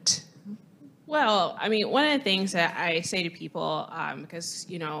out. Well, I mean, one of the things that I say to people, because,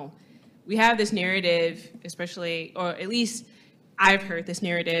 we have this narrative, especially, or at least I've heard this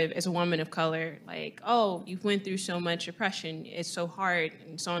narrative as a woman of color, like, oh, you went through so much oppression, it's so hard,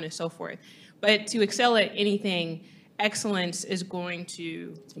 and so on and so forth. But to excel at anything, excellence is going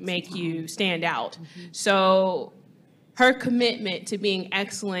to make you stand out. Mm-hmm. So her commitment to being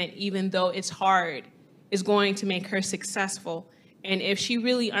excellent, even though it's hard, is going to make her successful. And if she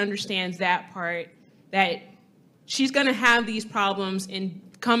really understands that part, that she's going to have these problems and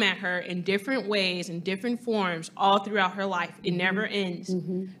come at her in different ways, in different forms, all throughout her life. It never ends.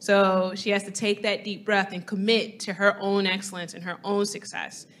 Mm-hmm. So she has to take that deep breath and commit to her own excellence and her own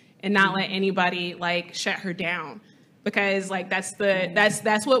success, and not let anybody like shut her down, because like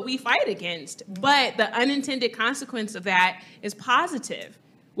that's what we fight against. But the unintended consequence of that is positive,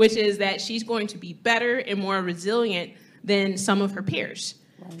 which is that she's going to be better and more resilient than some of her peers.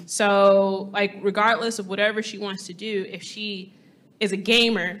 Right. So like regardless of whatever she wants to do, if she is a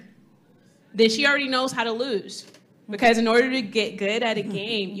gamer, then she already knows how to lose. Because in order to get good at a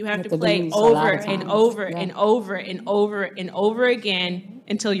game, you have to play over and over and over and over and over again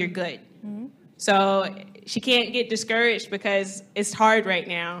until you're good. Mm-hmm. So she can't get discouraged because it's hard right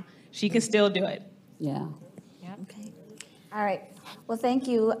now. She can still do it. Yeah. Okay. All right. Well, thank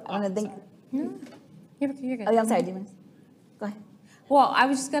you. I want to thank. You're good. Oh, I'm sorry, Demons. Go ahead. Well, I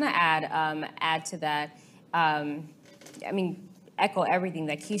was just going to add to that. Echo everything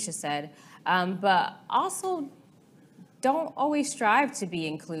that Keisha said, but also don't always strive to be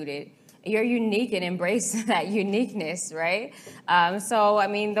included. You're unique and embrace that uniqueness, right? So,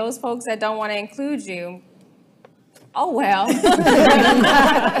 those folks that don't want to include you, oh well.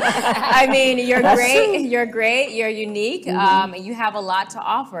 You're great, you're unique, and you have a lot to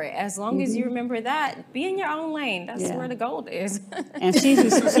offer. As long as you remember that, be in your own lane. That's where the gold is. And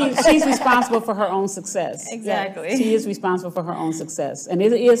she's responsible for her own success. Exactly. Yeah, she is responsible for her own success, and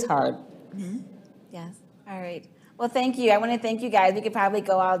it is hard. Mm-hmm. Yes. All right. Well, thank you. I want to thank you guys. We could probably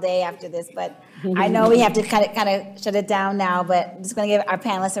go all day after this, but I know we have to kind of shut it down now, but I'm just going to give our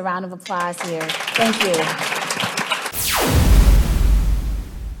panelists a round of applause here. Thank you.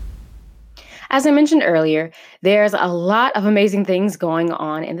 As I mentioned earlier, there's a lot of amazing things going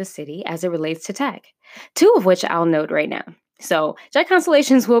on in the city as it relates to tech, two of which I'll note right now. So, Jet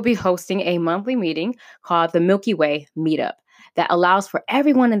Constellations will be hosting a monthly meeting called the Milky Way Meetup that allows for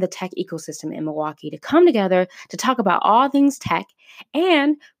everyone in the tech ecosystem in Milwaukee to come together to talk about all things tech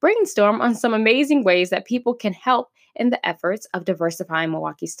and brainstorm on some amazing ways that people can help in the efforts of diversifying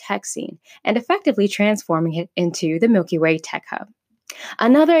Milwaukee's tech scene and effectively transforming it into the Milky Way Tech Hub.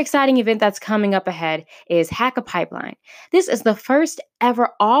 Another exciting event that's coming up ahead is Hack a Pipeline. This is the first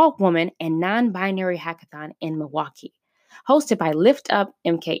ever all-woman and non-binary hackathon in Milwaukee, hosted by Lift Up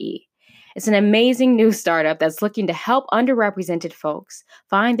MKE. It's an amazing new startup that's looking to help underrepresented folks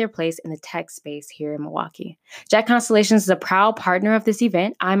find their place in the tech space here in Milwaukee. Jet Constellations is a proud partner of this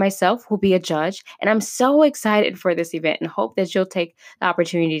event. I myself will be a judge, and I'm so excited for this event and hope that you'll take the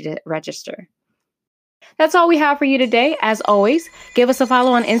opportunity to register. That's all we have for you today. As always, give us a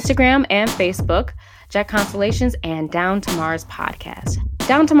follow on Instagram and Facebook, Jet Constellations and Down to Mars Podcast.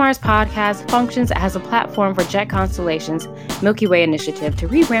 Down to Mars Podcast functions as a platform for Jet Constellations' Milky Way initiative to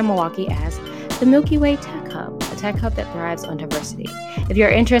rebrand Milwaukee as the Milky Way Tech Hub, a tech hub that thrives on diversity. If you're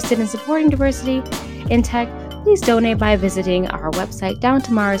interested in supporting diversity in tech, please donate by visiting our website,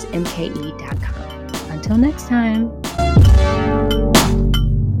 downtomarsmke.com. Until next time.